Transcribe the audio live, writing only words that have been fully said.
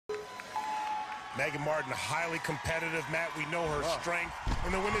Meagan Martin, highly competitive, Matt. We know her strength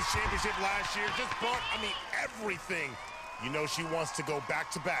in the Women's Championship last year. Just brought, everything. You know she wants to go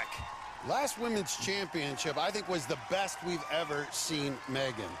back-to-back. Last Women's Championship, I think, was the best we've ever seen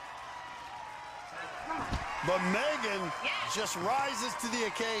Meagan. But Meagan just rises to the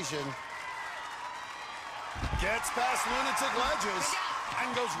occasion. Gets past lunatic ledges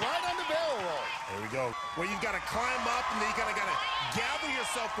and goes right on the barrel roll. There we go. Well, you've got to climb up, and then you gotta gather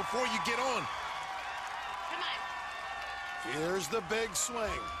yourself before you get on. Here's the big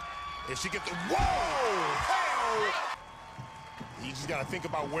swing. If she gets the... Whoa! You just got to think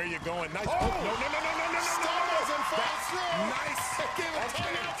about where you're going. Nice. Oh, no. Stumbles and falls through. Nice. Gave a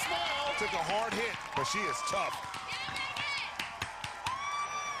tongue-out smile. Took a hard hit, but she is tough.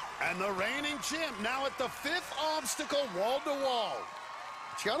 And the reigning champ now at the 5th obstacle, wall-to-wall.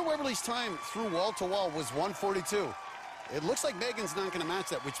 Gianna Weberly's time through wall-to-wall was 1:42. It looks like Meagan's not going to match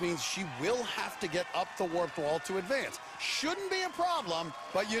that, which means she will have to get up the warped wall to advance. Shouldn't be a problem,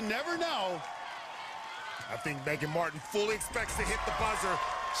 but you never know. I think Meagan Martin fully expects to hit the buzzer.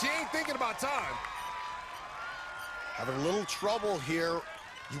 She ain't thinking about time. Having a little trouble here.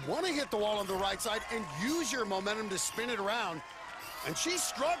 You want to hit the wall on the right side and use your momentum to spin it around. And she's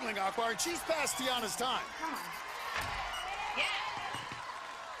struggling, Akbar, and she's past Tiana's time. Come on. Yeah.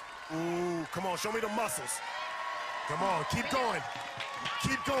 Ooh, come on, show me the muscles. Come on, keep going.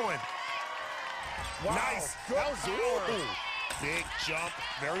 Keep going. Wow. Nice. Good power. Big jump,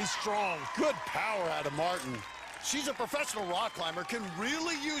 very strong. Good power out of Martin. She's a professional rock climber, can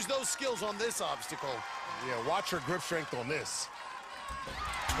really use those skills on this obstacle. Yeah, watch her grip strength on this.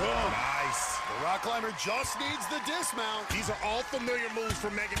 Oh. Nice. The rock climber just needs the dismount. These are all familiar moves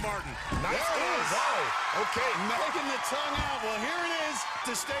from Meagan Martin. Nice. There it is. Wow. Okay. Meagan the tongue out. Well, here it is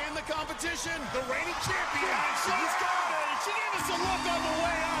to stay in the competition. The reigning champion. She's got it. She gave us a look on the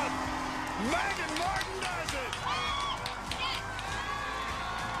way up. Meagan Martin does it.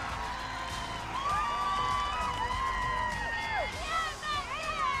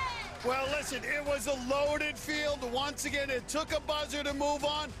 Well, listen, it was a loaded field. Once again, it took a buzzer to move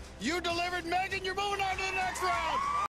on. You delivered, Meagan. You're moving on to the next round.